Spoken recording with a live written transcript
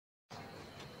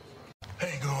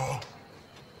Hey, girl,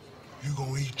 you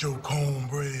gonna eat your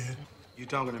cornbread? You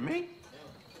talking to me?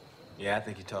 Yeah, I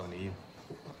think you're talking to you.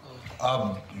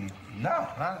 No,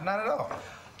 not at all.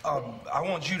 I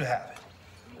want you to have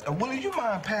it. Willie, you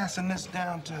mind passing this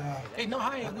down to... Hey, no,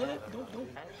 I ain't good. Don't.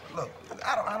 Look,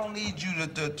 I don't need you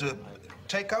to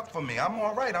take up for me. I'm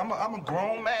all right. I'm a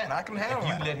grown man. I can handle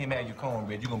it. If you let him have your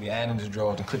cornbread, you're gonna be ironing his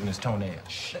drawers and clipping his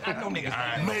toenails. I know niggas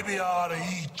iron. Maybe I ought to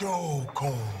eat your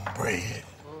cornbread.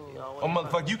 Oh,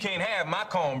 motherfucker, you can't have my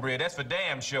cornbread. That's for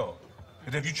damn sure.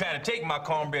 Because if you try to take my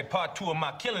cornbread, part 2 of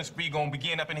my killing spree gonna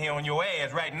begin up in here on your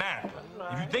ass right now.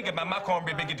 If you think about my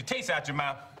cornbread, they get the taste out your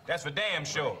mouth, that's for damn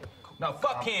sure. Now,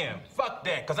 fuck him. Fuck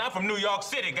that, because I'm from New York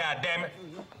City, goddammit.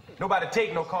 Nobody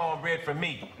take no cornbread from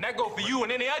me. And that go for you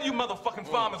and any other you motherfucking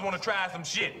farmers want to try some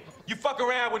shit. You fuck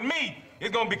around with me,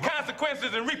 it's gonna be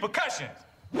consequences and repercussions.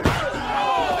 Get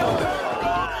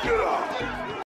up!